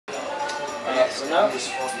So now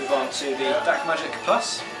move on to the DAC Magic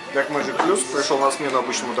Plus. DAC Magic Plus пришел на смену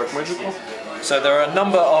обычному DAC Magic. So there are a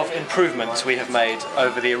number of improvements we have made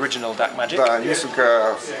over the original DAC Magic. Да,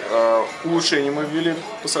 несколько улучшений мы ввели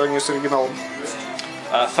по сравнению с оригиналом.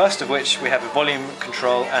 First of which we have a volume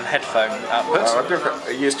control and headphone outputs.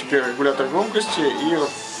 Во-первых, есть теперь регулятор громкости и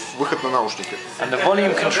выход на наушники. And the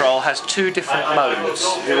volume control has two different modes.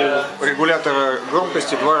 У регулятора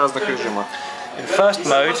громкости два разных режима. In first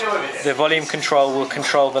mode, the volume control will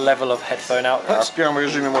control the level of headphone output. В первом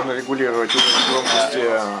режиме можно регулировать уровень громкости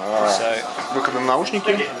выхода на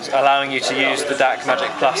наушники. Allowing you to use the DAC Magic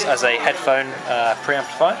Plus as a headphone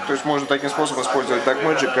preamplifier. То есть можно таким способом использовать DAC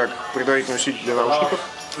Magic как предварительный усилитель для наушников.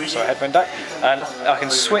 So headphone DAC, and I can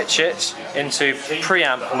switch it into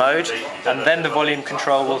preamp mode, and then the volume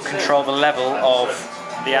control will control the level of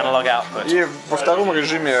the analog output. И во втором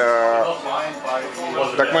режиме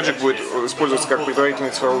DAC Magic будет использоваться как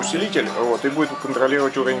предварительный цифровой усилитель, и будет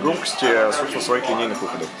контролировать уровень громкости, собственно, своих линейных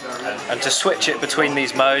выходов. And to switch it between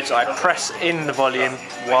these modes, I press in the volume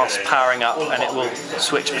whilst powering up, and it will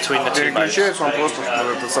switch between the two modes. Переключается он просто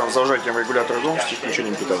зажатием регулятора громкости и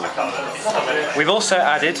включением питания. We've also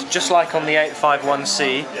added, just like on the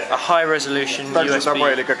 851C, a high-resolution Также USB.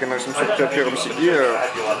 добавили, как и на 751 CD,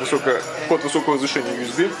 вход высокого разрешения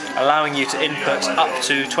USB. Allowing you to input up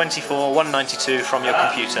to 24.192 from your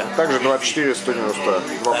computer. Также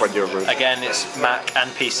 24.192 поддерживает. Again, it's Mac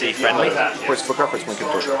and PC friendly. Хоть с ПК, хоть с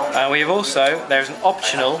Macintosh. And we have also, there's an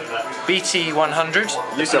optional BT100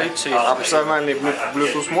 Есть Bluetooth. опциональный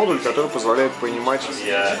Bluetooth модуль, который позволяет понимать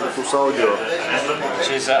Bluetooth аудио Which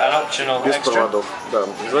is an optional без extra. проводов. Да,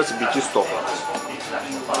 называется BT100.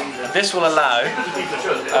 This will allow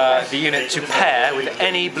the unit to pair with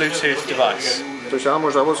any Bluetooth device. То есть она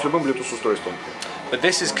может работать с любым Bluetooth устройством. But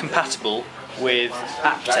this is compatible with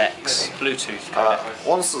aptX Bluetooth codec.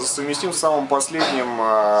 Он совместим с самым последним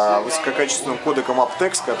высококачественным кодеком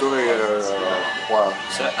aptX, который по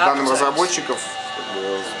данным разработчиков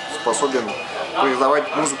способен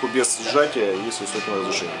передавать музыку без сжатия и с высоким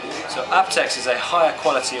разрешением. So aptX is a higher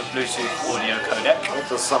quality of Bluetooth audio codec.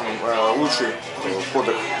 Это самый лучший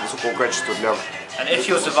кодек высокого качества для. And if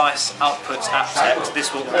your device outputs aptX,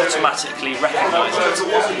 this will automatically recognize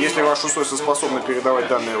it. Если ваше устройство способно передавать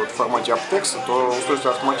данные в формате aptX, то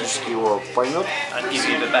устройство автоматически его поймет и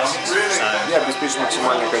обеспечит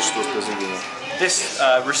максимальное качество воспроизведения. This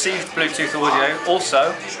received Bluetooth audio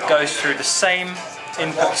also goes through the same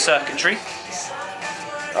input circuitry.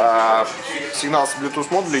 Сигнал с Bluetooth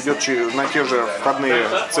модуля идет на те же входные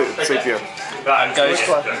цепи. And goes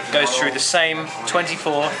through the same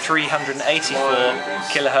 24,384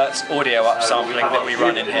 kilohertz audio upsampling that we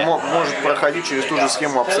run in here. Может проходить через ту же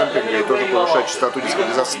схему апсэмплинга и тоже повышать частоту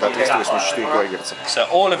дискретизации до 384 кГц. So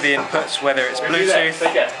all of the inputs, whether it's Bluetooth,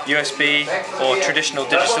 USB or traditional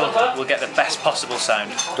digital, will get the best possible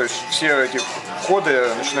sound. То есть все эти входы,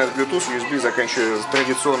 начиная с Bluetooth, USB, заканчивая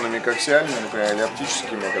традиционными коаксиальными, например, или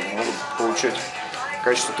оптическими, могут получать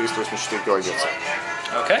качество 384 кГц.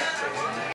 Okay.